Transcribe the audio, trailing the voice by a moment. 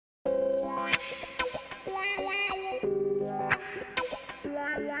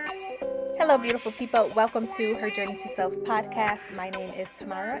Hello, beautiful people. Welcome to Her Journey to Self podcast. My name is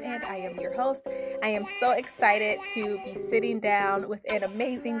Tamara and I am your host. I am so excited to be sitting down with an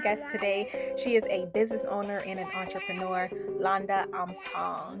amazing guest today. She is a business owner and an entrepreneur, Londa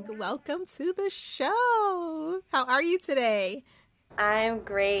Ampong. Welcome to the show. How are you today? I'm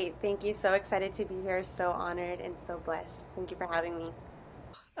great. Thank you. So excited to be here. So honored and so blessed. Thank you for having me.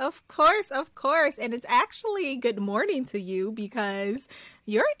 Of course, of course. And it's actually good morning to you because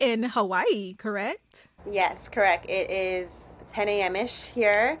you're in Hawaii, correct? Yes, correct. It is 10 a.m. ish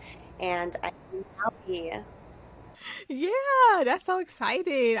here, and I'm in Maui. Yeah, that's so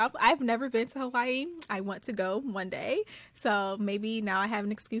exciting. I've never been to Hawaii. I want to go one day. So maybe now I have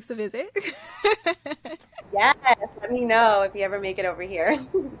an excuse to visit. Yes, let me know if you ever make it over here.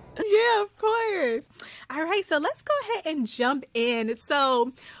 Yeah, of course. All right, so let's go ahead and jump in.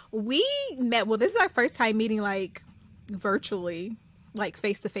 So we met, well, this is our first time meeting like virtually, like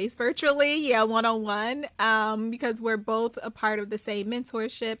face to face virtually, yeah, one on one, because we're both a part of the same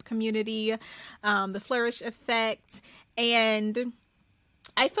mentorship community, the Flourish Effect. And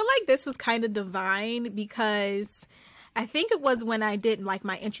I feel like this was kind of divine because I think it was when I did like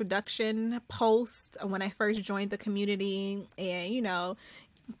my introduction post when I first joined the community, and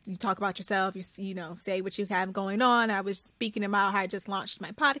you talk about yourself, you say what you have going on. I was speaking about how I just launched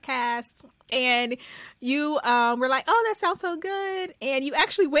my podcast, and you were like, "Oh, that sounds so good," and you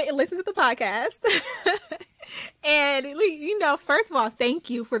actually went and listened to the podcast. And first of all, thank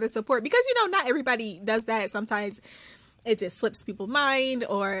you for the support because not everybody does that. Sometimes it just slips people's mind,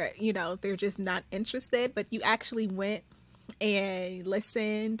 or they're just not interested. But you actually went and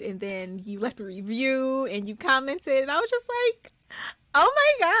listened, and then you left a review and you commented, and I was just like, oh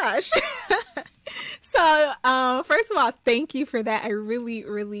my gosh. So first of all, thank you for that. I really,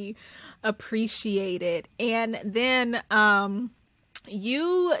 really appreciate it. And then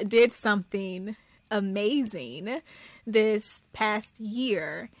you did something amazing this past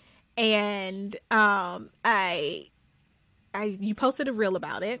year, and you posted a reel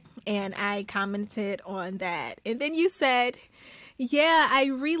about it, and I commented on that, and then you said, yeah, I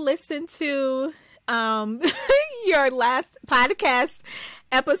re-listened to your last podcast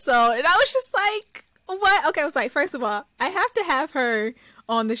episode, and I was just like, what? Okay, I was like, first of all, I have to have her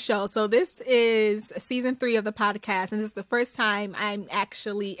on the show. So this is season 3 of the podcast, and this is the first time I'm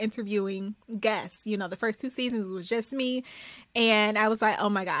actually interviewing guests. The first 2 seasons was just me, and I was like, oh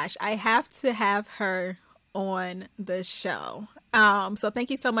my gosh, I have to have her on the show. So thank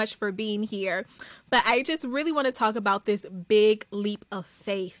you so much for being here. But I just really want to talk about this big leap of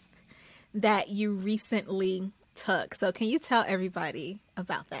faith that you recently took. So can you tell everybody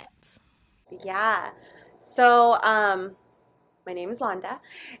about that? Yeah. So, my name is Londa,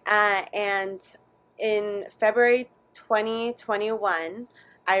 and in February 2021,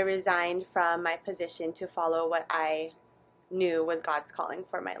 I resigned from my position to follow what I knew was God's calling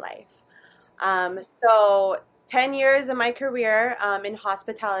for my life. So 10 years of my career in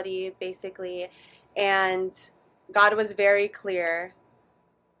hospitality, basically, and God was very clear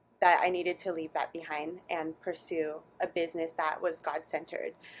that I needed to leave that behind and pursue a business that was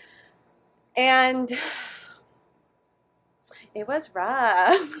God-centered. And it was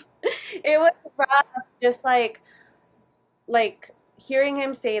rough. It was rough, just like hearing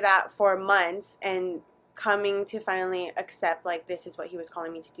him say that for months and coming to finally accept like this is what he was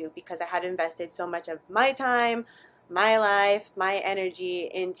calling me to do, because I had invested so much of my time, my life, my energy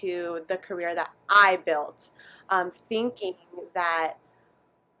into the career that I built, thinking that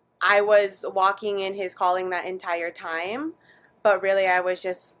I was walking in his calling that entire time, but really I was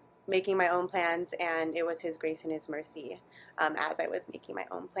just making my own plans, and it was his grace and his mercy as I was making my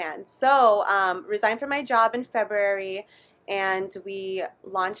own plans. So resigned from my job in February, and we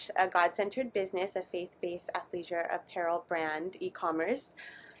launched a God-centered business, a faith-based athleisure apparel brand, e-commerce.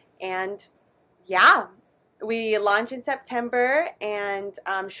 And yeah, we launched in September, and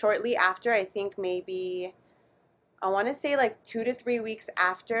shortly after, I think maybe, I want to say like 2 to 3 weeks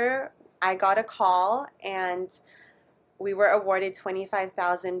after, I got a call, and we were awarded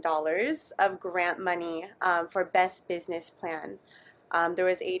 $25,000 of grant money for best business plan. There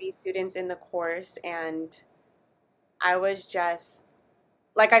was 80 students in the course, and I was just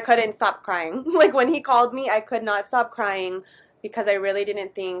like, I couldn't stop crying. Like when he called me, I could not stop crying because I really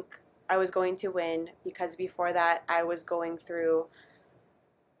didn't think I was going to win, because before that I was going through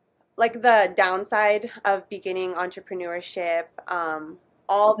like the downside of beginning entrepreneurship,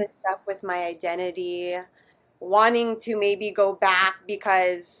 all this stuff with my identity, wanting to maybe go back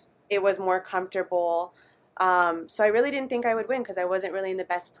because it was more comfortable. So I really didn't think I would win because I wasn't really in the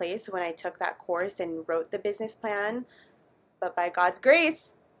best place when I took that course and wrote the business plan. But by God's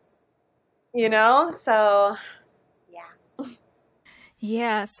grace, you know? So, yeah.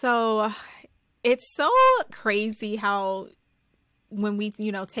 Yeah, so it's so crazy how when we,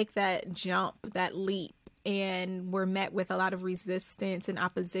 take that jump, that leap, and we're met with a lot of resistance and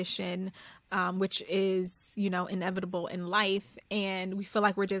opposition, which is, inevitable in life. And we feel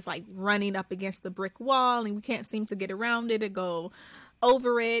like we're just like running up against the brick wall and we can't seem to get around it or go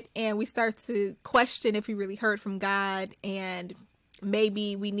over it. And we start to question if we really heard from God, and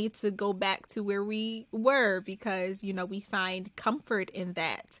maybe we need to go back to where we were because, we find comfort in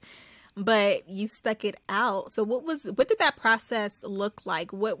that. But you stuck it out. So what did that process look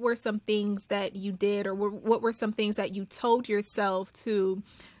like? What were some things that you did, or what were some things that you told yourself to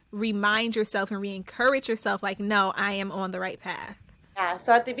remind yourself and re-encourage yourself, like, no, I am on the right path? Yeah,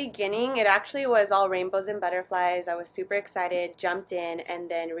 so at the beginning, it actually was all rainbows and butterflies. I was super excited, jumped in,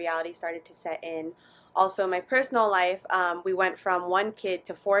 and then reality started to set in. Also, my personal life, we went from one kid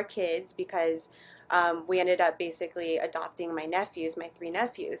to four kids because we ended up basically adopting my nephews, my three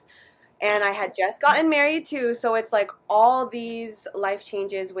nephews. And I had just gotten married too, so it's like all these life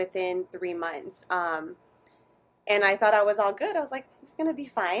changes within 3 months. And I thought I was all good. I was like, it's gonna be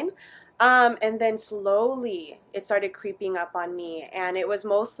fine. And then slowly it started creeping up on me, and it was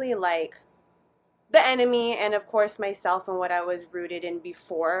mostly like the enemy, and of course myself and what I was rooted in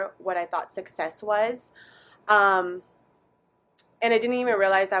before, what I thought success was. Um, and I didn't even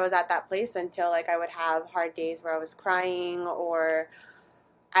realize I was at that place until like I would have hard days where I was crying, or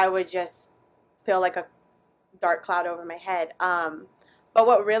I would just feel like a dark cloud over my head. But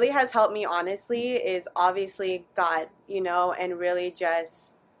what really has helped me, honestly, is obviously God, and really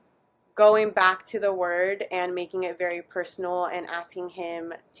just going back to the word and making it very personal and asking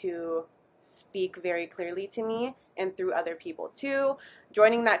Him to speak very clearly to me and through other people too.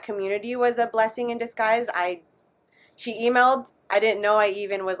 Joining that community was a blessing in disguise. She emailed. I didn't know I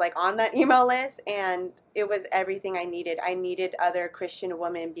even was like on that email list, and it was everything I needed. I needed other Christian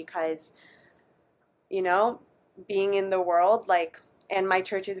women because, you know, being in the world, like, and my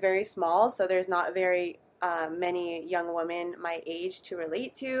church is very small, so there's not very many young women my age to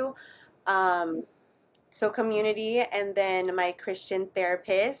relate to. Um, so community, and then my Christian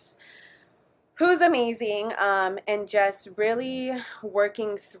therapist, who's amazing, and just really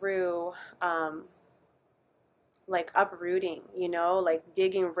working through like uprooting, like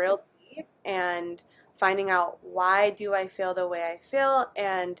digging real deep and finding out why do I feel the way I feel,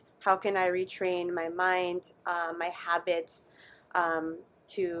 and how can I retrain my mind, my habits, um,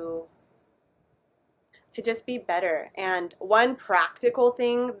 to just be better. And one practical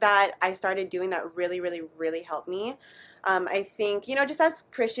thing that I started doing that really, really, really helped me, I think, just as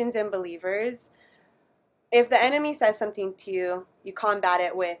Christians and believers, if the enemy says something to you, you combat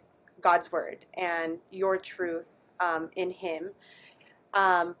it with God's word and your truth, in Him.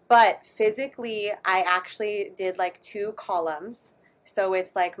 But physically, I actually did like 2 columns. So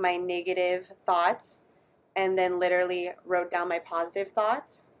it's like my negative thoughts, and then literally wrote down my positive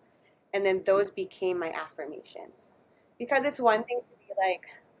thoughts. And then those became my affirmations. Because it's one thing to be like,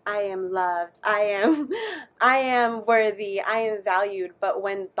 I am loved, I am worthy, I am valued. But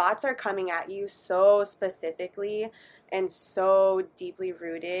when thoughts are coming at you so specifically and so deeply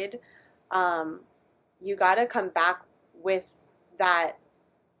rooted, um, you gotta come back with that,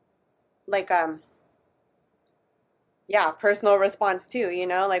 like, yeah, personal response too,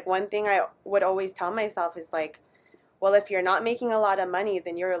 like one thing I would always tell myself is like, well, if you're not making a lot of money,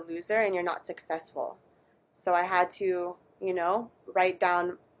 then you're a loser and you're not successful. So I had to, write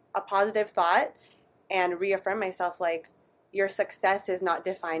down a positive thought and reaffirm myself, like, your success is not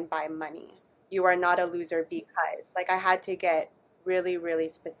defined by money. You are not a loser because, like, I had to get really, really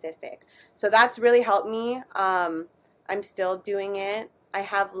specific. So that's really helped me. I'm still doing it. I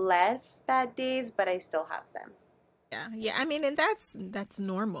have less bad days, but I still have them. Yeah, yeah. I mean, and that's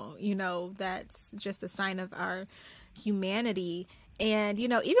normal. That's just a sign of our humanity. And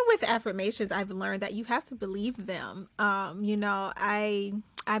even with affirmations, I've learned that you have to believe them. I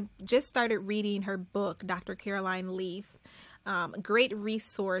just started reading her book, Dr. Caroline Leaf. Great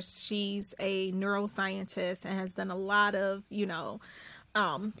resource. She's a neuroscientist and has done a lot of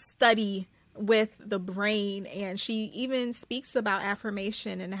study with the brain, and she even speaks about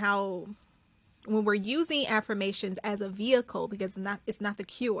affirmation and how when we're using affirmations as a vehicle, because it's not the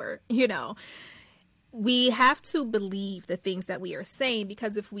cure, we have to believe the things that we are saying,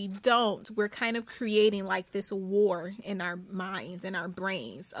 because if we don't, we're kind of creating like this war in our minds and our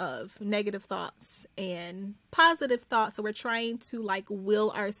brains of negative thoughts and positive thoughts. So we're trying to like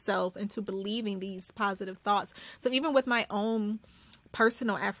will ourselves into believing these positive thoughts. So even with my own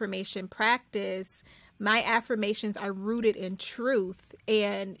personal affirmation practice, my affirmations are rooted in truth.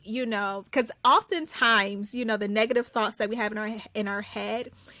 And, you know, because oftentimes, you know, the negative thoughts that we have in our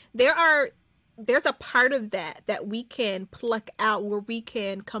head, there's a part of that we can pluck out, where we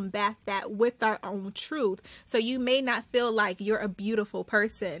can combat that with our own truth. So you may not feel like you're a beautiful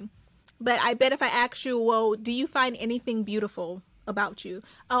person, but I bet if I ask you, well, do you find anything beautiful about you?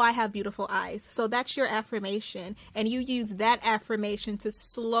 Oh, I have beautiful eyes. So that's your affirmation. And you use that affirmation to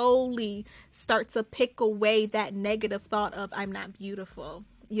slowly start to pick away that negative thought of I'm not beautiful,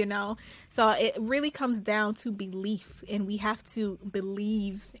 you know? So it really comes down to belief, and we have to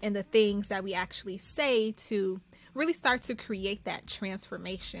believe in the things that we actually say to really start to create that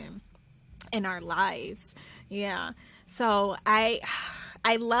transformation in our lives. Yeah. So I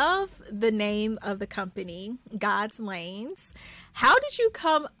love the name of the company, God's Lanes. How did you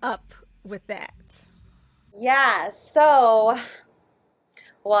come up with that? Yeah, so,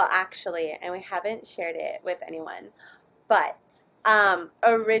 well, actually, and we haven't shared it with anyone, but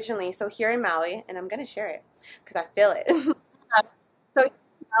originally, so here in Maui, and I'm gonna share it because I feel it. So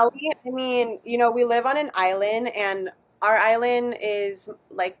Maui, I mean, you know, we live on an island, and our island is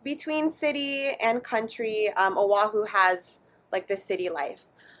like between city and country. Oahu has like the city life.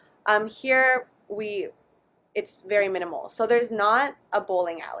 Here it's very minimal. So there's not a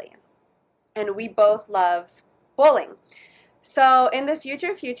bowling alley, and we both love bowling. So in the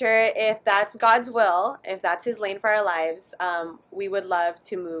future, if that's God's will, if that's His lane for our lives, we would love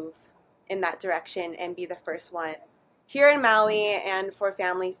to move in that direction and be the first one here in Maui, and for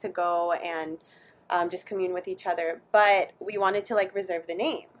families to go and just commune with each other. But we wanted to like reserve the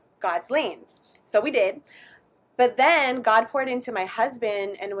name, God's Lanes. So we did. But then God poured into my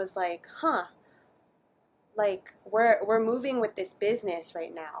husband and was like, like we're moving with this business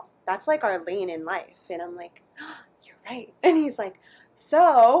right now. That's like our lane in life. And I'm like, oh, you're right. And he's like,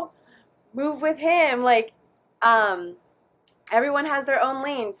 so move with him. Like, everyone has their own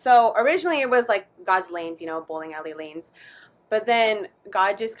lane. So originally it was like God's lanes, you know, bowling alley lanes. But then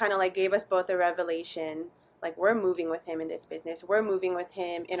God just kind of like gave us both a revelation. Like, we're moving with him in this business. We're moving with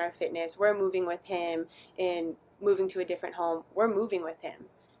him in our fitness. We're moving with him in moving to a different home. We're moving with him.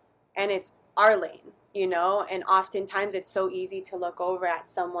 And it's our lane, you know? And oftentimes it's so easy to look over at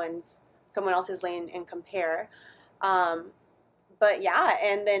someone else's lane and compare. But yeah,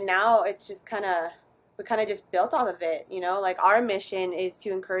 and then now it's just we kind of just built off of it, you know? Like, our mission is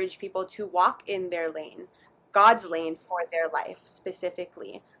to encourage people to walk in their lane, God's lane for their life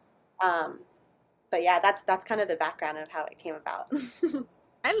specifically. But yeah, that's kind of the background of how it came about.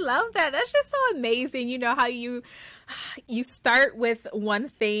 I love that. That's just so amazing. You know how you start with one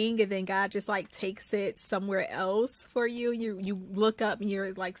thing and then God just like takes it somewhere else for you. You look up and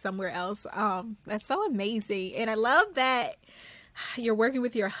you're like somewhere else. That's so amazing. And I love that you're working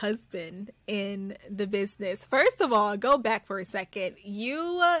with your husband in the business. First of all, go back for a second.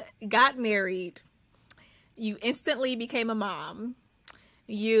 You got married. You instantly became a mom.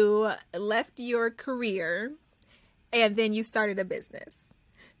 You left your career, and then you started a business.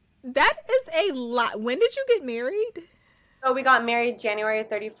 That is a lot. When did you get married? So we got married January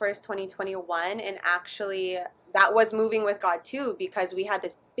 31st, 2021. And actually, that was moving with God too, because we had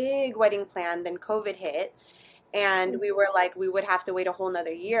this big wedding plan. Then COVID hit. And we were like, we would have to wait a whole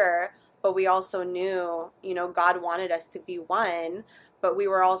nother year. But we also knew, you know, God wanted us to be one. But we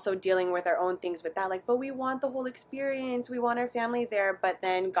were also dealing with our own things with that. Like, but we want the whole experience. We want our family there. But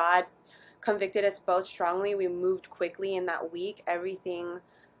then God convicted us both strongly. We moved quickly in that week. Everything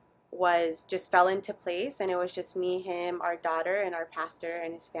just fell into place. And it was just me, him, our daughter, and our pastor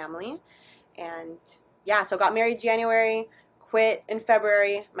and his family. And yeah, so got married January, quit in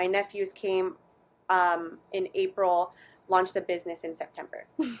February. My nephews came in April, launched the business in September.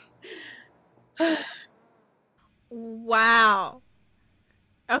 Wow.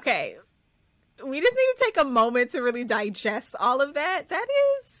 Okay. We just need to take a moment to really digest all of that. That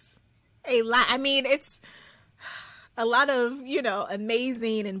is a lot. I mean, it's a lot of, you know,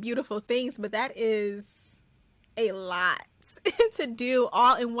 amazing and beautiful things, but that is a lot to do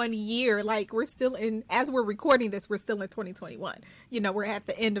all in 1 year. Like, we're still as we're recording this, we're still in 2021. You know, we're at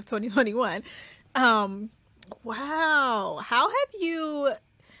the end of 2021. Wow. How have you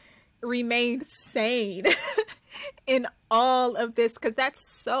remained sane in all of this? Because that's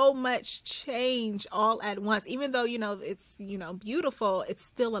so much change all at once. Even though, you know, it's, you know, beautiful, it's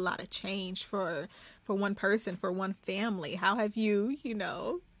still a lot of change for one person, for one family. How have you, you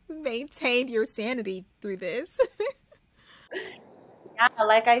know, maintained your sanity through this? Yeah,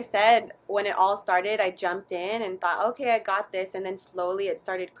 like I said, when it all started, I jumped in and thought, okay, I got this. And then slowly it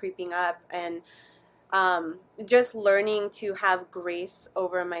started creeping up. And just learning to have grace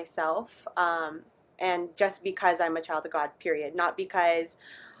over myself, and just because I'm a child of God, period. Not because,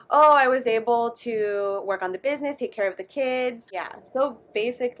 oh, I was able to work on the business, take care of the kids. Yeah. So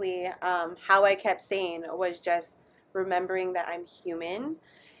basically, how I kept saying was just remembering that I'm human.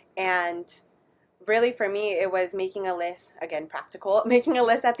 And really for me, it was making a list, again, practical, making a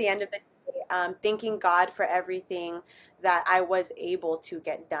list at the end of the day, thanking God for everything that I was able to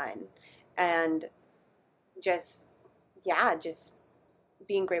get done. And just, yeah, just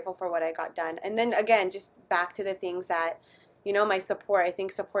being grateful for what I got done. And then again, just back to the things that, my support. I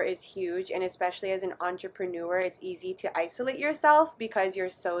think support is huge. And especially as an entrepreneur, it's easy to isolate yourself because you're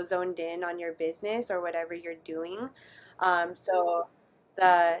so zoned in on your business or whatever you're doing. So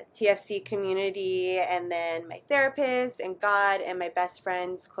the TFC community, and then my therapist and God and my best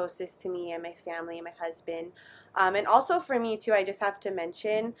friends closest to me and my family and my husband. And also for me too, I just have to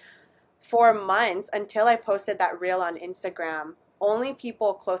mention, for months until I posted that reel on Instagram, only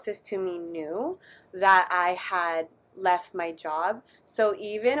people closest to me knew that I had left my job. So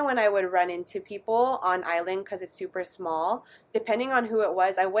even when I would run into people on island, because it's super small, depending on who it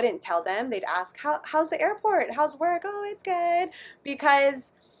was, I wouldn't tell them. They'd ask, how's the airport? How's work? Oh, it's good.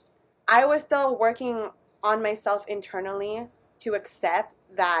 Because I was still working on myself internally to accept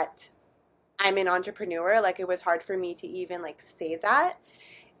that I'm an entrepreneur. Like, it was hard for me to even like say that.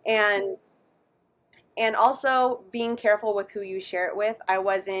 And also being careful with who you share it with. I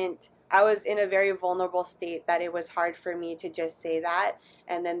was in a very vulnerable state that it was hard for me to just say that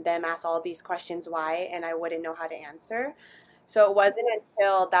and then them ask all these questions why, and I wouldn't know how to answer. So it wasn't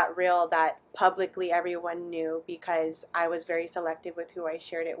until that reel that publicly everyone knew, because I was very selective with who I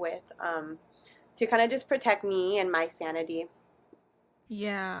shared it with, to kind of just protect me and my sanity.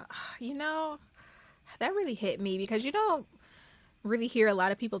 Yeah, that really hit me because you don't really hear a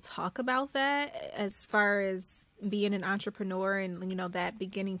lot of people talk about that as far as being an entrepreneur and that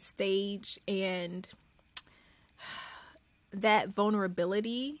beginning stage and that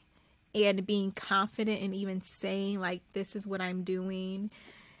vulnerability and being confident and even saying like, this is what I'm doing.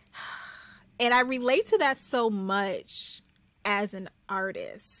 And I relate to that so much as an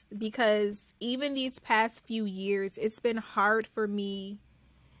artist, because even these past few years, it's been hard for me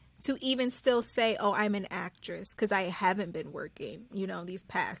to even still say, oh, I'm an actress, because I haven't been working, these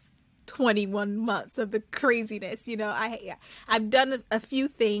past 21 months of the craziness. I've done a few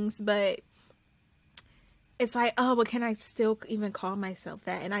things, but it's like, oh, but can I still even call myself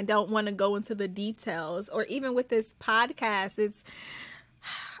that? And I don't want to go into the details. Or even with this podcast,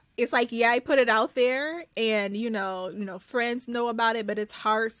 it's like, yeah, I put it out there and, friends know about it, but it's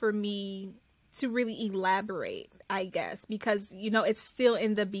hard for me to really elaborate, I guess, because, it's still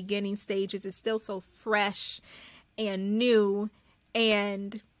in the beginning stages. It's still so fresh and new.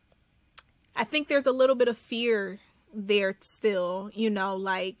 And I think there's a little bit of fear there still,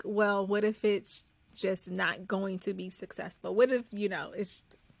 like, well, what if it's just not going to be successful? What if,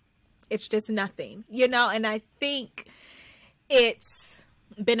 it's just nothing, and I think it's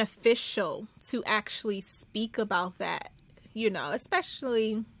beneficial to actually speak about that,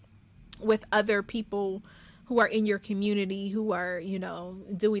 especially with other people who are in your community who are,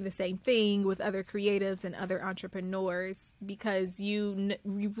 doing the same thing with other creatives and other entrepreneurs, because you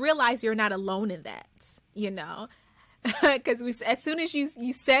realize you're not alone in that, because as soon as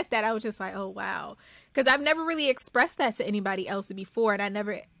you said that, I was just like, oh, wow. Because I've never really expressed that to anybody else before, and I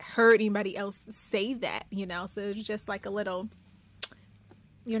never heard anybody else say that, so it's just like a little,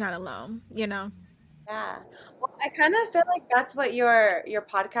 you're not alone, Yeah. Well, I kind of feel like that's what your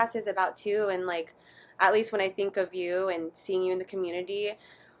podcast is about too. And like, at least when I think of you and seeing you in the community,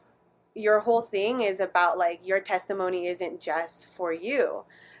 your whole thing is about like, your testimony isn't just for you.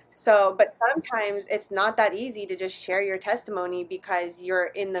 So, but sometimes it's not that easy to just share your testimony because you're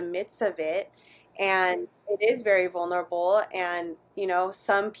in the midst of it, and it is very vulnerable. And,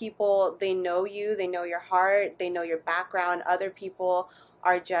 some people, they know you, they know your heart, they know your background. Other people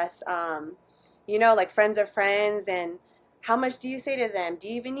are just, like friends of friends. And how much do you say to them? Do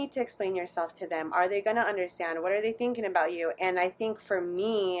you even need to explain yourself to them? Are they going to understand? What are they thinking about you? And I think for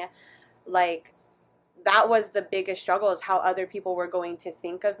me, like, that was the biggest struggle, is how other people were going to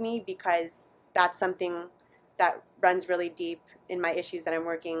think of me, because that's something that runs really deep in my issues that I'm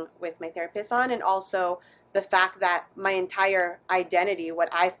working with my therapist on. And also the fact that my entire identity, what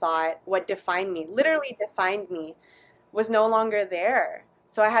I thought, what defined me, literally defined me, was no longer there.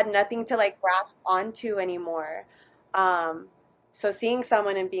 So I had nothing to like grasp onto anymore. So seeing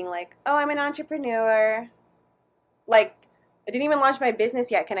someone and being like, oh, I'm an entrepreneur, like, I didn't even launch my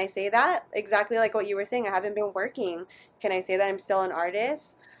business yet. Can I say that? Exactly like what you were saying. I haven't been working. Can I say that I'm still an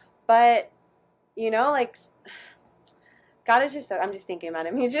artist? But, like, God is just so, I'm just thinking about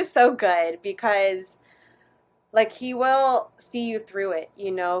him. He's just so good, because like he will see you through it,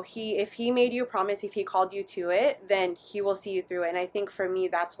 you know. If he made you a promise, if he called you to it, then he will see you through it. And I think for me,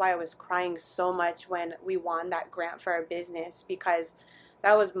 that's why I was crying so much when we won that grant for our business, because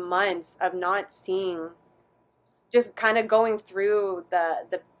that was months of not seeing, just kind of going through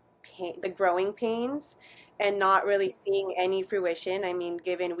the pain, the growing pains, and not really seeing any fruition. I mean,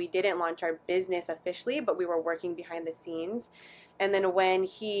 given we didn't launch our business officially, but we were working behind the scenes. And then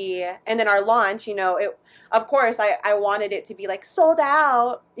and then our launch, you know, it, of course, I wanted it to be like sold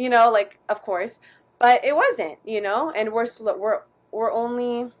out, you know, like, of course, but it wasn't, you know. And we're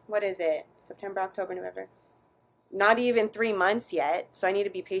only, what is it? September, October, November. Not even 3 months yet. So I need to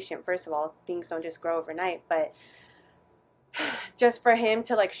be patient. First of all, things don't just grow overnight, but just for him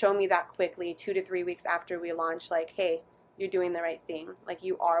to like show me that quickly, 2 to 3 weeks after we launched, like, hey, you're doing the right thing. Like,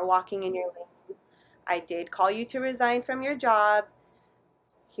 you are walking in your lane. I did call you to resign from your job.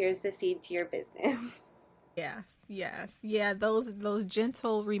 Here's the seed to your business. Yes, yes. Yeah, those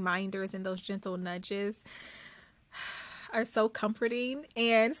gentle reminders and those gentle nudges are so comforting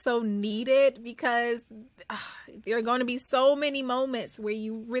and so needed, because there are going to be so many moments where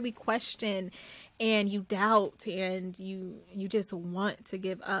you really question and you doubt and you just want to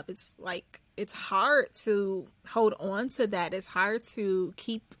give up. It's like it's hard to hold on to that. It's hard to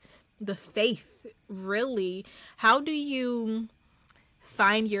keep the faith, really. How do you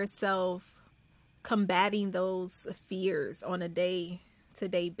find yourself combating those fears on a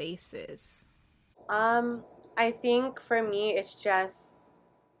day-to-day basis? I think for me, it's just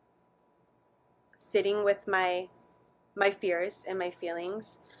sitting with my fears and my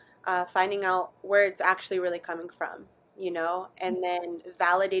feelings, finding out where it's actually really coming from, you know, and then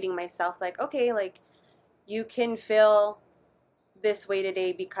validating myself, like, okay, like, you can feel this way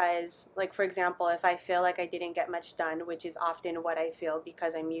today because, like, for example, if I feel like I didn't get much done, which is often what I feel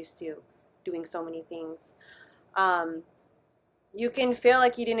because I'm used to doing so many things, um, you can feel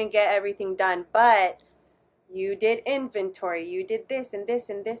like you didn't get everything done, but you did inventory, you did this and this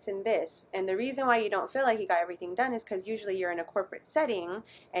and this and this. And the reason why you don't feel like you got everything done is because usually you're in a corporate setting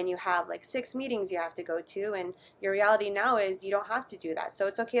and you have like 6 meetings you have to go to. And your reality now is you don't have to do that. So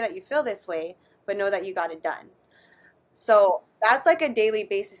it's okay that you feel this way, but know that you got it done. So that's like a daily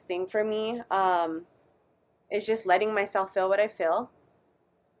basis thing for me. It's just letting myself feel what I feel,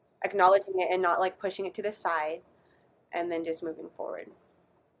 acknowledging it and not like pushing it to the side, and then just moving forward.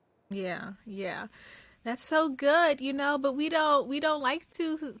 Yeah, yeah. That's so good, but we don't like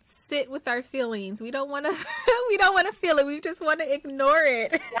to sit with our feelings. We don't want to we don't want to feel it. We just want to ignore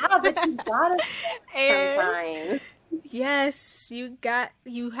it. Yeah, but you gotta And sometimes. yes, you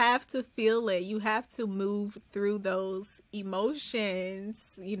have to feel it. You have to move through those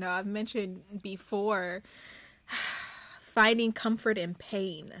emotions. I've mentioned before finding comfort in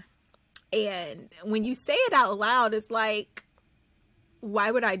pain. And when you say it out loud, it's like,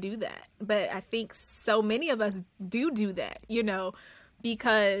 why would I do that? But I think so many of us do that,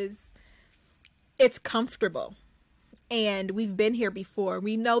 because it's comfortable and we've been here before.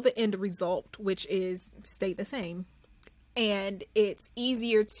 We know the end result, which is stay the same. And it's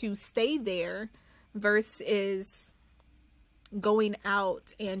easier to stay there versus going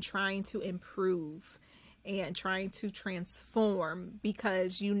out and trying to improve and trying to transform,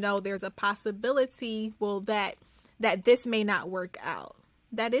 because there's a possibility, that this may not work out.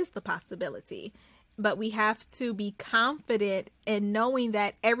 That is the possibility. But we have to be confident in knowing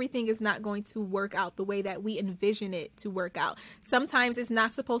that everything is not going to work out the way that we envision it to work out. Sometimes it's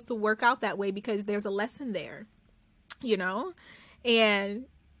not supposed to work out that way because there's a lesson there, and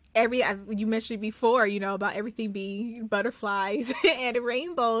you mentioned before, about everything being butterflies and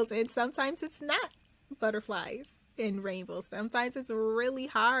rainbows, and sometimes it's not butterflies and rainbows. Sometimes it's really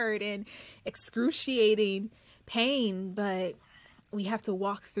hard and excruciating pain, but we have to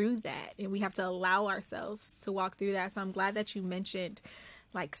walk through that, and we have to allow ourselves to walk through that. So I'm glad that you mentioned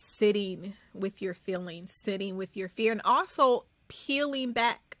like sitting with your feelings, sitting with your fear, and also peeling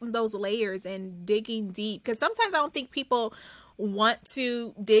back those layers and digging deep, because sometimes I don't think people want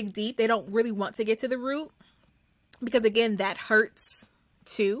to dig deep. They don't really want to get to the root, because again, that hurts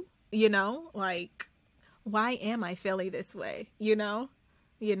too, like, why am I feeling this way? There's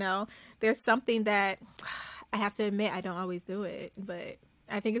something that I have to admit, I don't always do it, but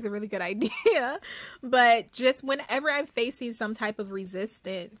I think it's a really good idea. But just whenever I'm facing some type of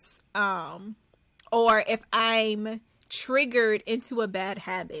resistance, or if I'm triggered into a bad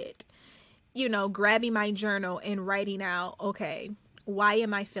habit, grabbing my journal and writing out, okay, why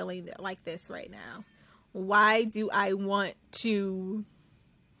am I feeling like this right now? Why do I want to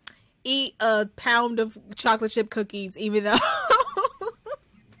eat a pound of chocolate chip cookies, even though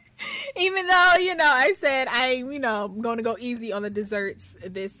Even though, I said I'm going to go easy on the desserts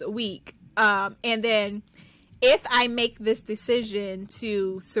this week. And then if I make this decision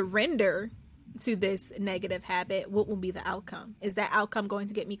to surrender to this negative habit, what will be the outcome? Is that outcome going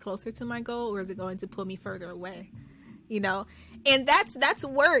to get me closer to my goal, or is it going to pull me further away? And that's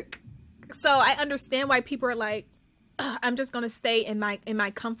work. So I understand why people are like, I'm just going to stay in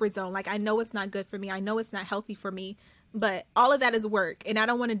my comfort zone. Like, I know it's not good for me. I know it's not healthy for me, but all of that is work, and I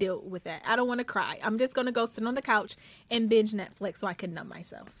don't want to deal with that. I don't want to cry. I'm just going to go sit on the couch and binge Netflix so I can numb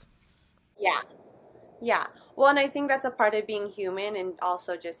myself. Yeah. Yeah. Well, and I think that's a part of being human, and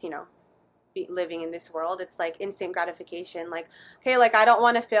also just, living in this world. It's like instant gratification. Like, okay, like I don't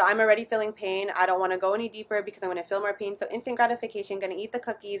want to feel, I'm already feeling pain. I don't want to go any deeper because I'm going to feel more pain. So instant gratification, going to eat the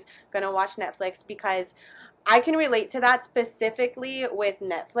cookies, going to watch Netflix, because I can relate to that specifically with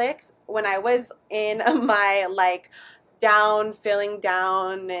Netflix. When I was in my like feeling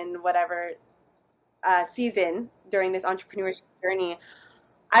down and whatever season during this entrepreneurship journey,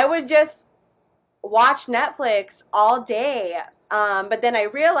 I would just watch Netflix all day. But then I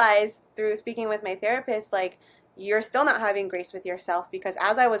realized through speaking with my therapist, like, you're still not having grace with yourself, because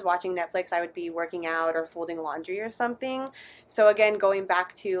as I was watching Netflix, I would be working out or folding laundry or something. So again, going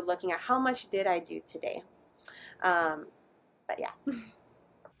back to looking at how much did I do today. But yeah.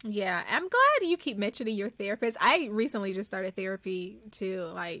 Yeah, I'm glad you keep mentioning your therapist. I recently just started therapy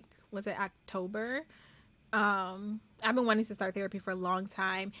too. Like, was it October? I've been wanting to start therapy for a long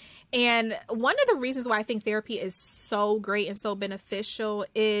time. And one of the reasons why I think therapy is so great and so beneficial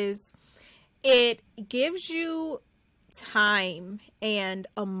is it gives you time and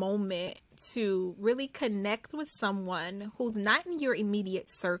a moment to really connect with someone who's not in your immediate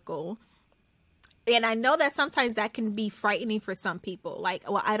circle. And I know that sometimes that can be frightening for some people. Like,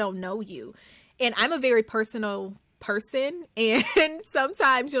 well, I don't know you. And I'm a very personal person, and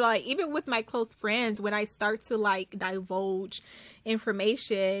sometimes like, even with my close friends, when I start to like divulge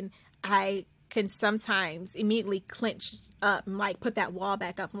information, I can sometimes immediately clench up and like put that wall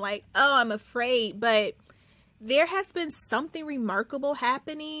back up. I'm like, oh, I'm afraid. But there has been something remarkable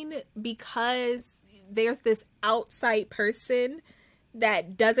happening, because there's this outside person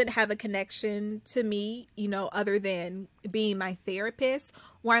that doesn't have a connection to me, other than being my therapist,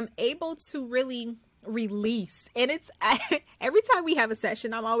 where I'm able to really release. And it's every time we have a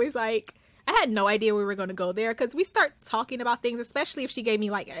session, I'm always like, I had no idea we were going to go there, because we start talking about things, especially if she gave me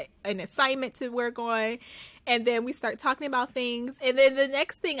like an assignment to work on, and then we start talking about things, and then the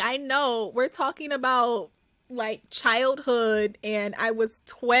next thing I know, we're talking about like childhood, and I was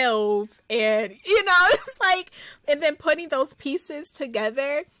 12, and it's like, and then putting those pieces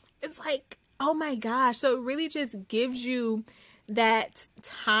together, it's like, oh my gosh. So it really just gives you that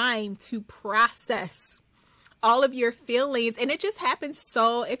time to process all of your feelings. And it just happens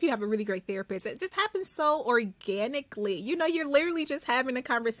so, if you have a really great therapist, it just happens so organically. You're literally just having a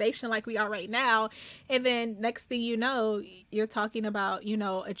conversation like we are right now, and then next thing you know, you're talking about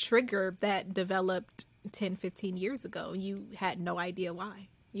a trigger that developed 10-15 years ago. You had no idea why.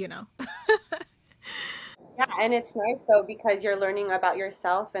 Yeah, and it's nice though, because you're learning about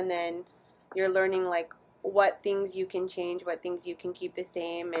yourself, and then you're learning like what things you can change, what things you can keep the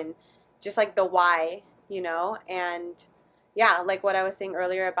same, and just like the why, and yeah, like what I was saying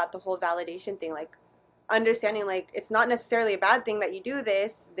earlier about the whole validation thing, like understanding like it's not necessarily a bad thing that you do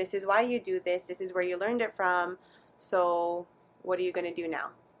this. This is why you do this. This is where you learned it from. So what are you going to do now?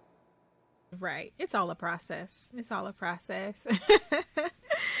 Right. It's all a process.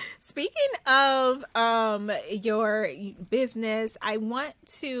 Speaking of your business, I want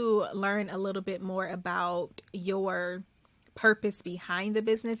to learn a little bit more about your purpose behind the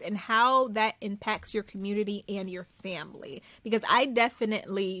business and how that impacts your community and your family. Because I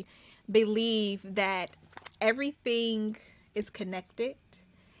definitely believe that everything is connected,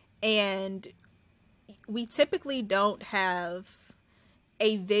 and we typically don't have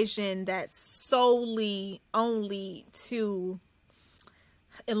a vision that's solely only to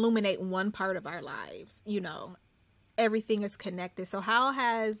illuminate one part of our lives. Everything is connected. So how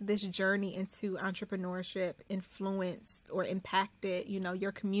has this journey into entrepreneurship influenced or impacted,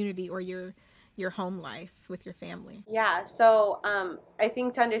 your community or your home life with your family? Yeah. So I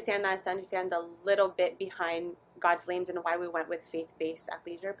think to understand that is to understand the little bit behind God's Lanes and why we went with faith-based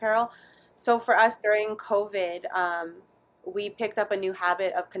athleisure apparel. So for us during COVID, we picked up a new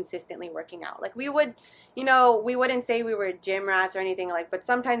habit of consistently working out. Like we would, we wouldn't say we were gym rats or anything but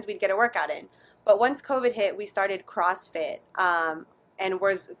sometimes we'd get a workout in. But once COVID hit, we started CrossFit, and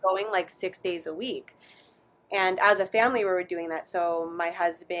we're going like 6 days a week. And as a family, we were doing that. So my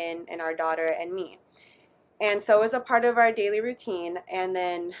husband and our daughter and me. And so it was a part of our daily routine. And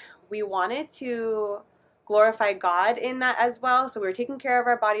then we wanted to glorify God in that as well. So we were taking care of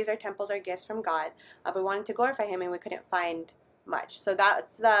our bodies, our temples, our gifts from God. But we wanted to glorify Him, and we couldn't find much. So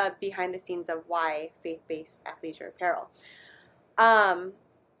that's the behind the scenes of why faith-based athleisure apparel. And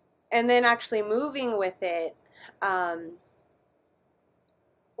then actually moving with it,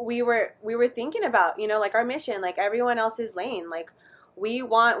 we were thinking about, like our mission, like everyone else's lane. Like we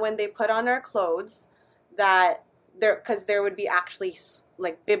want, when they put on our clothes, that because there would be actually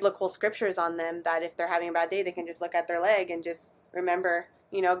like biblical scriptures on them, that if they're having a bad day, they can just look at their leg and just remember,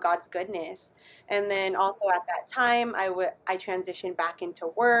 God's goodness. And then also at that time, I transitioned back into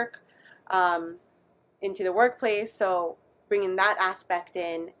work, into the workplace. So bringing that aspect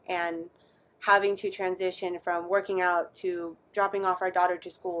in, and having to transition from working out to dropping off our daughter to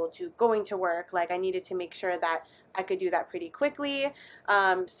school to going to work, like I needed to make sure that I could do that pretty quickly.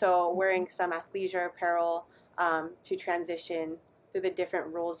 So wearing some athleisure apparel to transition through the different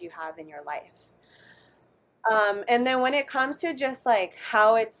roles you have in your life. And then when it comes to just like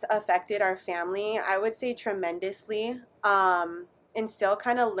how it's affected our family, I would say tremendously. And still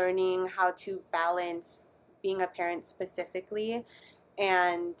kind of learning how to balance being a parent specifically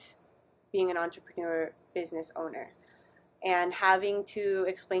and being an entrepreneur business owner, and having to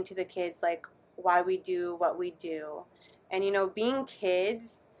explain to the kids like why we do what we do. And being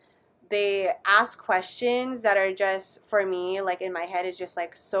kids, they ask questions that are just, for me, like in my head, is just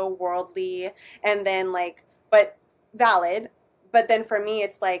like so worldly, and then like, but valid. But then for me,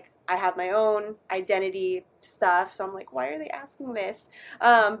 it's like I have my own identity stuff, so I'm like, why are they asking this?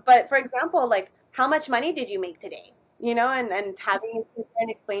 But for example, like, how much money did you make today? And having to try and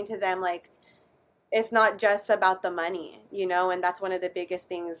explain to them, like, it's not just about the money, and that's one of the biggest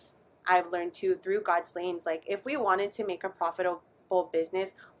things I've learned too through God's lanes. Like, if we wanted to make a profitable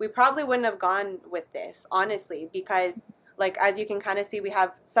business, we probably wouldn't have gone with this, honestly, because like, as you can kind of see, we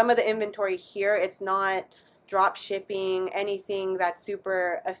have some of the inventory here. It's not drop shipping, anything that's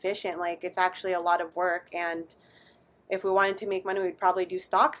super efficient. Like, it's actually a lot of work. And if we wanted to make money, we'd probably do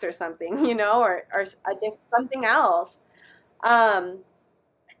stocks or something, or something else. And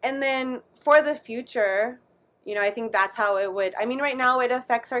then for the future, I think that's how it would. I mean, right now it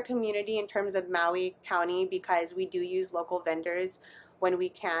affects our community in terms of Maui County, because we do use local vendors when we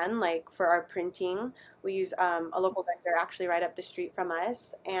can. Like for our printing, we use a local vendor actually right up the street from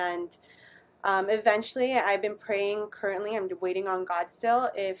us. And eventually, I've been praying currently, I'm waiting on God still,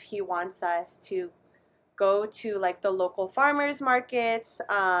 if He wants us to go to like the local farmers markets,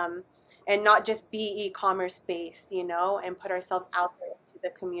 and not just be e-commerce based, and put ourselves out there to the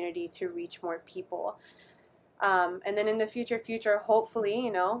community to reach more people. And then in the future,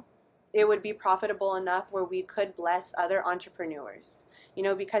 hopefully, it would be profitable enough where we could bless other entrepreneurs,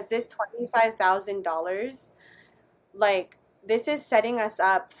 because this $25,000, like, this is setting us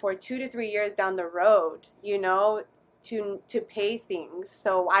up for 2 to 3 years down the road, to pay things.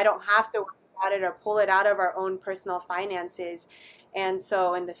 So I don't have to at it or pull it out of our own personal finances. And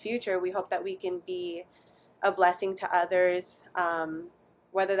so in the future, we hope that we can be a blessing to others,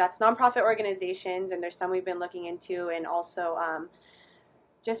 whether that's nonprofit organizations, and there's some we've been looking into, and also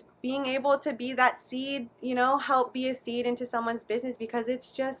just being able to be that seed, help be a seed into someone's business, because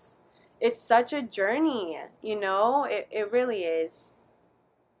it's such a journey, it really is.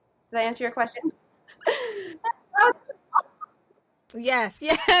 Did I answer your question? Yes,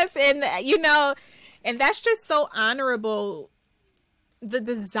 and and that's just so honorable, the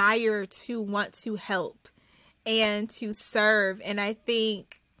desire to want to help and to serve. And I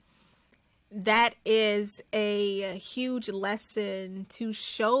think that is a huge lesson to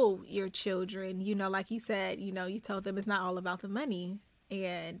show your children, like you said, you told them it's not all about the money,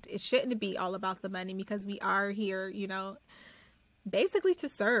 and it shouldn't be all about the money, because we are here, basically to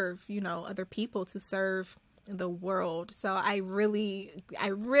serve, other people, to serve the world. So I really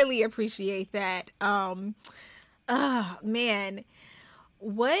appreciate that. Man,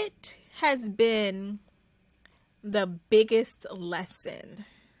 what has been the biggest lesson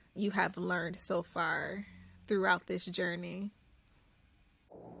you have learned so far throughout this journey?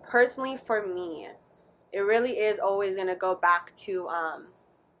 Personally, for me, it really is always going to go back to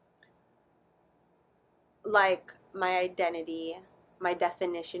like my identity, my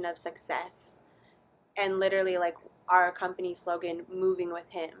definition of success, and literally like our company slogan, moving with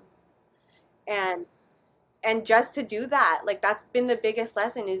Him. And just to do that, like, that's been the biggest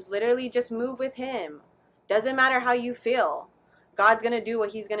lesson, is literally just move with Him. Doesn't matter how you feel, God's gonna do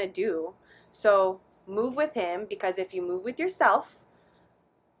what He's gonna do. So move with Him, because if you move with yourself,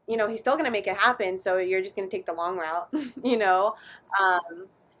 He's still gonna make it happen. So you're just gonna take the long route,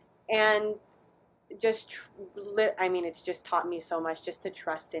 and I mean, it's just taught me so much just to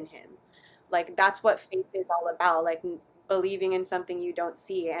trust in him. Like that's what faith is all about, like believing in something you don't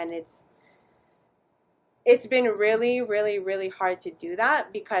see. And it's been really, really, really hard to do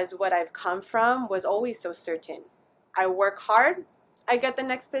that because what I've come from was always so certain. I work hard, I get the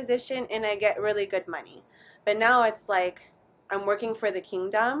next position, and I get really good money. But now it's like I'm working for the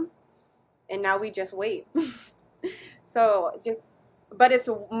kingdom, and now we just wait. So just, but it's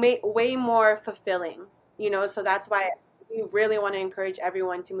way more fulfilling, you know. So that's why we really want to encourage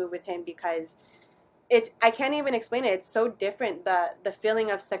everyone to move with him because I can't even explain it. It's so different, the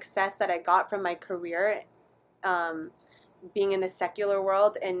feeling of success that I got from my career, um, being in the secular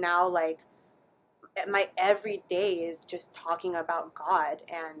world, and now like my everyday is just talking about God,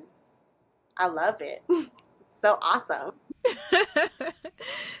 and I love it. It's so awesome.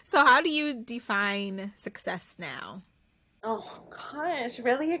 So how do you define success now? Oh gosh,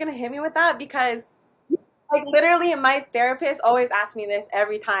 really? You're gonna hit me with that? Because like literally my therapist always asks me this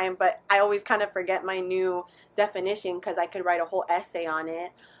every time, but I always kind of forget my new definition because I could write a whole essay on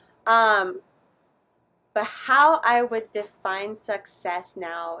it. Um, but how I would define success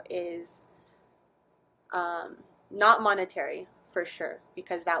now is um, not monetary for sure,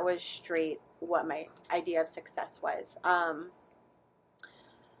 because that was straight what my idea of success was.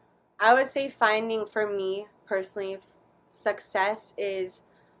 I would say finding, for me personally, success is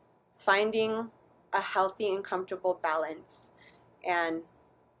finding a healthy and comfortable balance and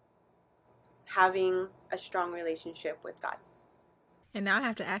having a strong relationship with God. And now I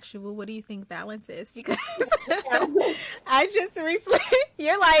have to ask you, well, what do you think balance is? Because Yeah. I just recently,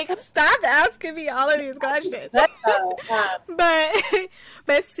 you're like, stop asking me all of these questions. but,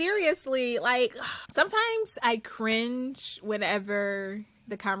 but seriously, like, sometimes I cringe whenever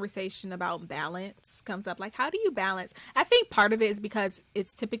the conversation about balance comes up. Like, how do you balance? I think part of it is because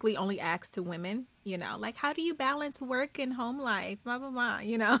it's typically only asked to women, you know, like, how do you balance work and home life? Blah, blah, blah,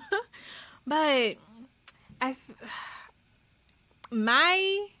 you know? But I,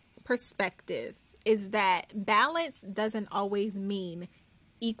 my perspective is that balance doesn't always mean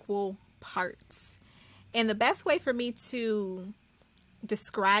equal parts. And the best way for me to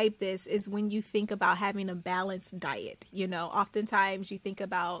describe this is when you think about having a balanced diet. You know, oftentimes you think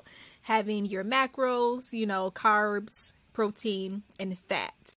about having your macros, you know, carbs, protein, and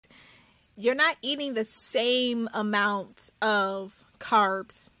fat. You're not eating the same amount of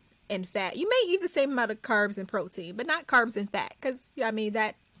carbs and fat. You may eat the same amount of carbs and protein, but not carbs and fat, because I mean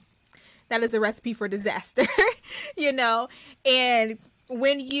that is a recipe for disaster, you know. And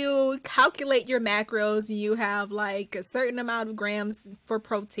when you calculate your macros, you have like a certain amount of grams for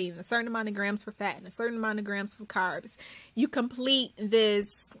protein, a certain amount of grams for fat, and a certain amount of grams for carbs. You complete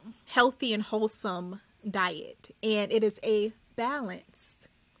this healthy and wholesome diet, and it is a balanced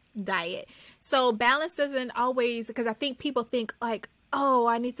diet. So balance doesn't always, because I think people think like, oh,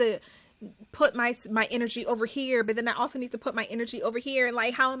 I need to put my energy over here, but then I also need to put my energy over here, and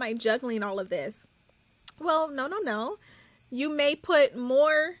like, how am I juggling all of this? Well, no. You may put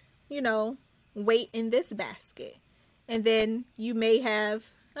more, you know, weight in this basket, and then you may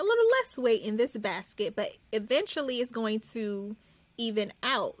have a little less weight in this basket, but eventually it's going to even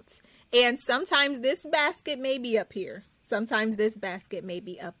out. And sometimes this basket may be up here. Sometimes this basket may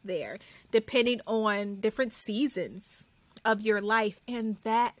be up there, depending on different seasons of your life. And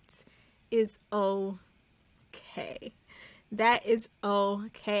that is okay. That is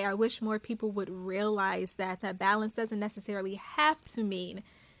okay. I wish more people would realize that balance doesn't necessarily have to mean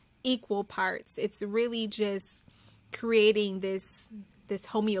equal parts. It's really just creating this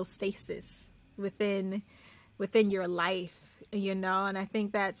homeostasis within your life, you know. And I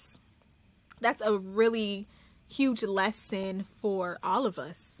think that's a really huge lesson for all of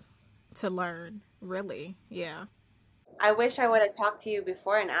us to learn, really. Yeah. I wish I would have talked to you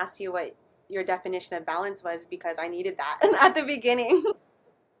before and asked you what your definition of balance was because I needed that at the beginning.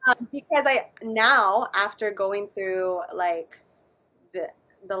 Because I now, after going through like the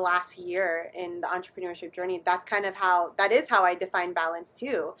the last year in the entrepreneurship journey, that is how I define balance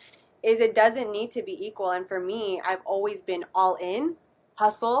too. Is it doesn't need to be equal, and for me, I've always been all in,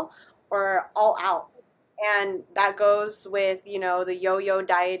 hustle, or all out. And that goes with, you know, the yo-yo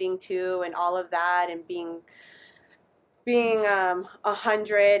dieting too and all of that, and being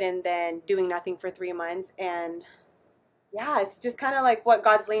 100 and then doing nothing for 3 months. And yeah, it's just kind of like what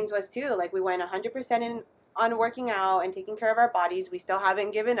God's lanes was too. Like we went 100% in on working out and taking care of our bodies. We still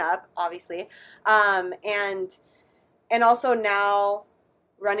haven't given up, obviously. And also now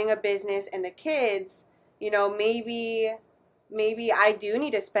running a business and the kids, you know, maybe maybe I do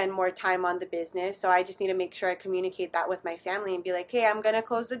need to spend more time on the business. So I just need to make sure I communicate that with my family and be like, hey, I'm going to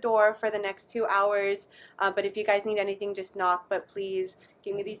close the door for the next 2 hours. But if you guys need anything, just knock. But please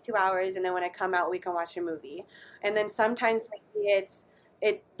give me these 2 hours. And then when I come out, we can watch a movie. And then sometimes maybe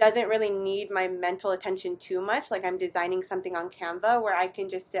it doesn't really need my mental attention too much. Like I'm designing something on Canva where I can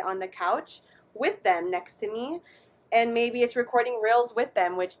just sit on the couch with them next to me. And maybe it's recording reels with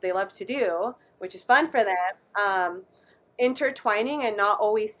them, which they love to do, which is fun for them. Intertwining and not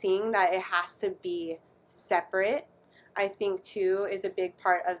always seeing that it has to be separate, I think too is a big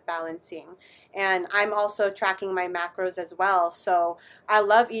part of balancing. And I'm also tracking my macros as well. So I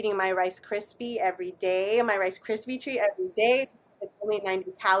love eating my Rice Krispie every day, my Rice Krispie treat every day. It's only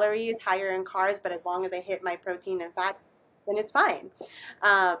 90 calories, higher in carbs, but as long as I hit my protein and fat, then it's fine.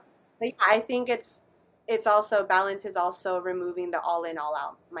 But yeah, I think it's also balance is also removing the all in, all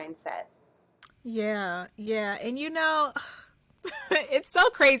out mindset. Yeah, yeah. And it's so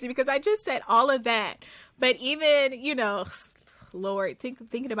crazy because I just said all of that. But even, Lord,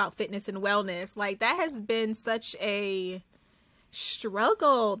 thinking about fitness and wellness, like that has been such a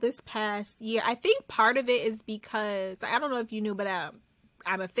struggle this past year. I think part of it is because, I don't know if you knew, but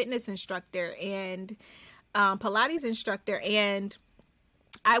I'm a fitness instructor and Pilates instructor. And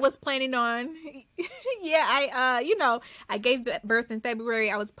I was planning on, I gave birth in February.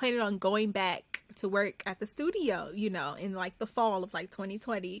 I was planning on going back to work at the studio, in like the fall of like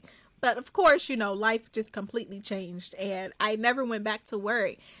 2020. But of course, life just completely changed and I never went back to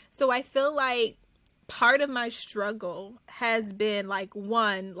work. So I feel like part of my struggle has been like,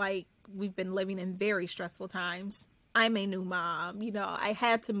 one, like we've been living in very stressful times. I'm a new mom, I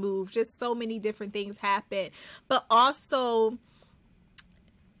had to move, just so many different things happened, but also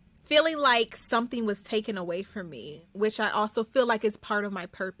feeling like something was taken away from me, which I also feel like is part of my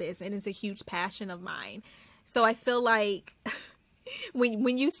purpose and is a huge passion of mine. So I feel like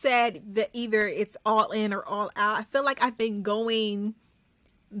when you said that either it's all in or all out, I feel like I've been going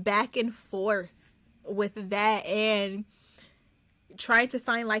back and forth with that and trying to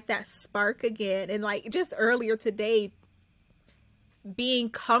find like that spark again. And like just earlier today, being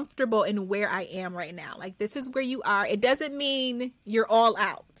comfortable in where I am right now. Like this is where you are. It doesn't mean you're all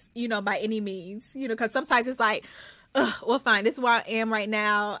out, by any means, because sometimes it's like, well, fine, this is where I am right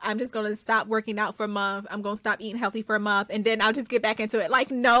now. I'm just going to stop working out for a month. I'm going to stop eating healthy for a month and then I'll just get back into it.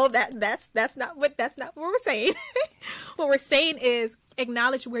 Like, no, that's not what we're saying. What we're saying is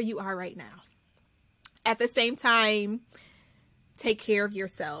acknowledge where you are right now. At the same time, take care of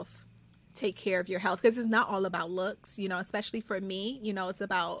yourself. Take care of your health, because it's not all about looks, especially for me, it's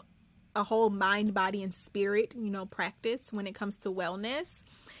about a whole mind, body, and spirit, practice when it comes to wellness.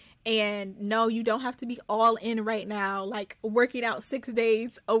 And no, you don't have to be all in right now, like working out 6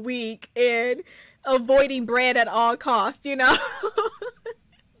 days a week and avoiding bread at all costs, You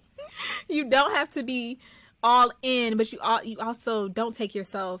don't have to be all in, but you also don't take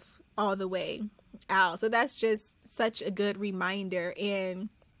yourself all the way out. So that's just such a good reminder. And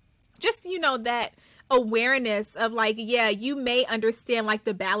just, that awareness of like, yeah, you may understand like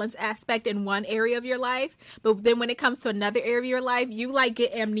the balance aspect in one area of your life, but then when it comes to another area of your life, you like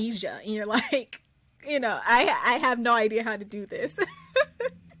get amnesia and you're like, I have no idea how to do this.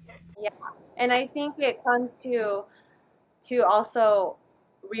 Yeah. And I think it comes to also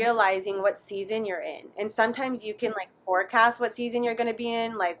realizing what season you're in. And sometimes you can like forecast what season you're going to be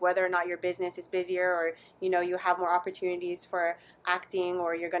in, like whether or not your business is busier or, you have more opportunities for acting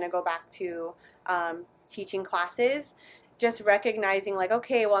or you're going to go back to teaching classes. Just recognizing like,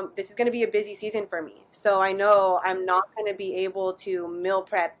 okay, well, this is going to be a busy season for me. So I know I'm not going to be able to meal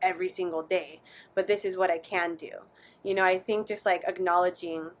prep every single day, but this is what I can do. I think just like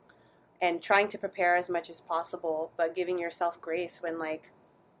acknowledging and trying to prepare as much as possible, but giving yourself grace when like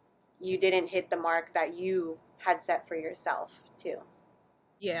you didn't hit the mark that you had set for yourself too.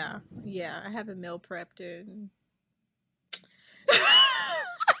 Yeah. I haven't meal prepped in.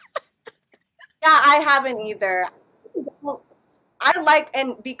 Yeah, I haven't either.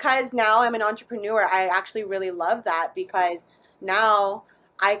 And because now I'm an entrepreneur, I actually really love that because now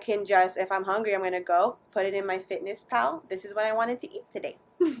I can just, if I'm hungry, I'm going to go put it in my Fitness Pal. This is what I wanted to eat today.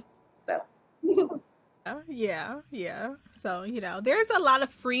 So. Yeah. So, there's a lot of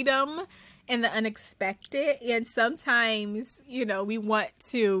freedom in the unexpected. And sometimes, we want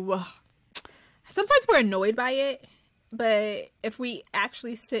to, sometimes we're annoyed by it. But if we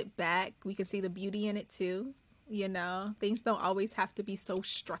actually sit back, we can see the beauty in it too. Things don't always have to be so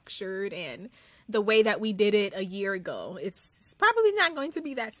structured and the way that we did it a year ago. It's probably not going to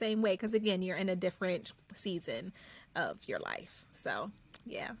be that same way because, again, you're in a different season of your life. So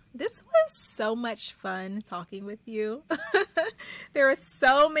Yeah, this was so much fun talking with you. There are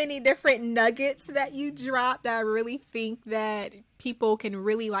so many different nuggets that you dropped that I really think that people can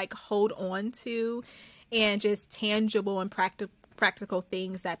really like hold on to, and just tangible and practical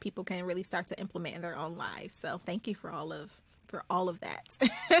things that people can really start to implement in their own lives. So thank you for all of that.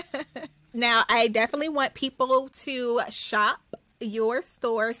 Now, I definitely want people to shop your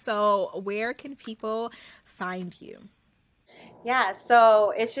store. So where can people find you? Yeah,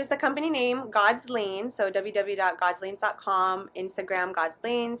 so it's just the company name, God's Lanes. So www.godslanes.com, Instagram, God's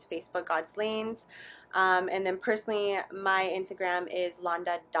Lanes, Facebook, God's Lanes. And then personally, my Instagram is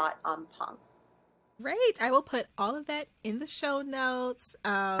londa.ampong. Great. I will put all of that in the show notes.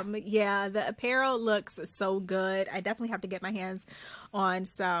 Yeah, the apparel looks so good. I definitely have to get my hands on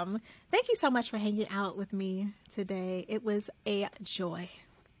some. Thank you so much for hanging out with me today. It was a joy.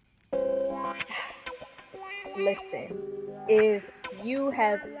 Listen, if you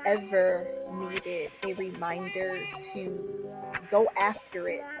have ever needed a reminder to go after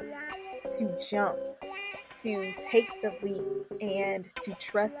it, to jump, to take the leap, and to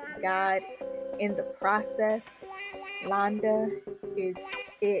trust God in the process, Londa is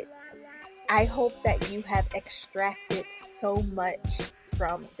it. I hope that you have extracted so much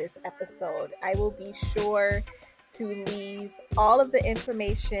from this episode. I will be sure to leave all of the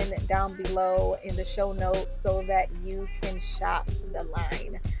information down below in the show notes so that you can shop the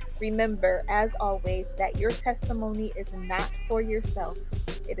line. Remember, as always, that your testimony is not for yourself,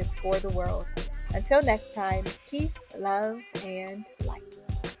 it is for the world. Until next time, peace, love, and light.